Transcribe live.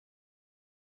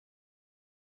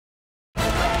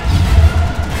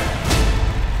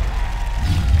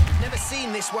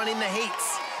this one in the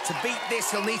heats. To beat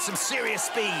this, he'll need some serious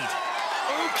speed.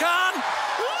 Foucan!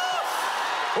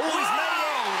 Oh, he's made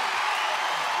it!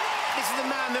 This is the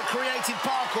man that created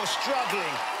parkour struggling.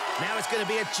 Now it's going to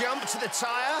be a jump to the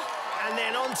tyre, and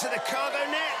then onto the cargo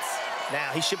net.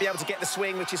 Now, he should be able to get the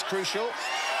swing, which is crucial.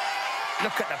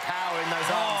 Look at the power in those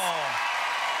arms.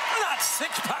 That's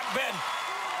six-pack, Ben.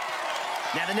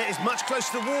 Now, the net is much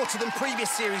closer to the water than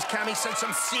previous series, Cammy, so some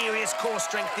serious core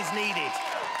strength is needed.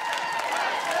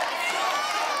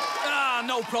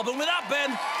 No problem with that,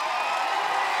 Ben.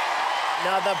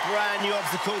 Another brand new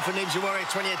obstacle for Ninja Warrior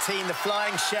 2018, the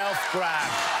flying shelf grab.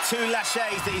 2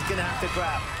 laches that he's going to have to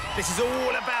grab. This is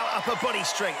all about upper body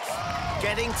strength.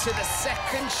 Getting to the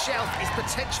second shelf is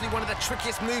potentially one of the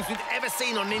trickiest moves we've ever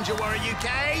seen on Ninja Warrior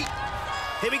UK.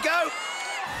 Here we go.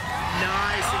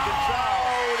 Nice and control.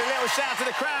 Oh, a little shout to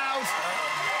the crowd.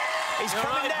 He's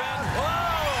coming down.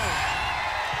 Whoa!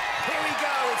 Here we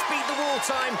go. It's beat the wall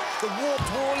time. The warped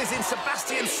wall is in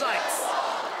Sebastian's sights.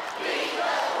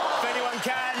 If anyone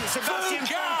can, Sebastien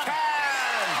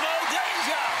Foucan! No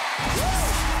danger!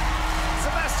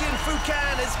 Sebastien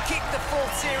Foucan has kicked the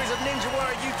 4th series of Ninja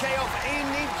Warrior UK off in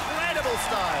incredible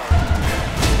style.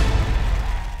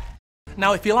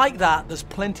 Now, if you like that, there's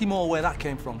plenty more where that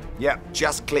came from. Yep,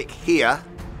 just click here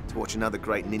to watch another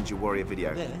great Ninja Warrior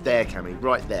video. There? There, Cammy,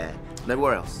 right there.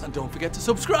 Nowhere else. And don't forget to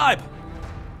subscribe.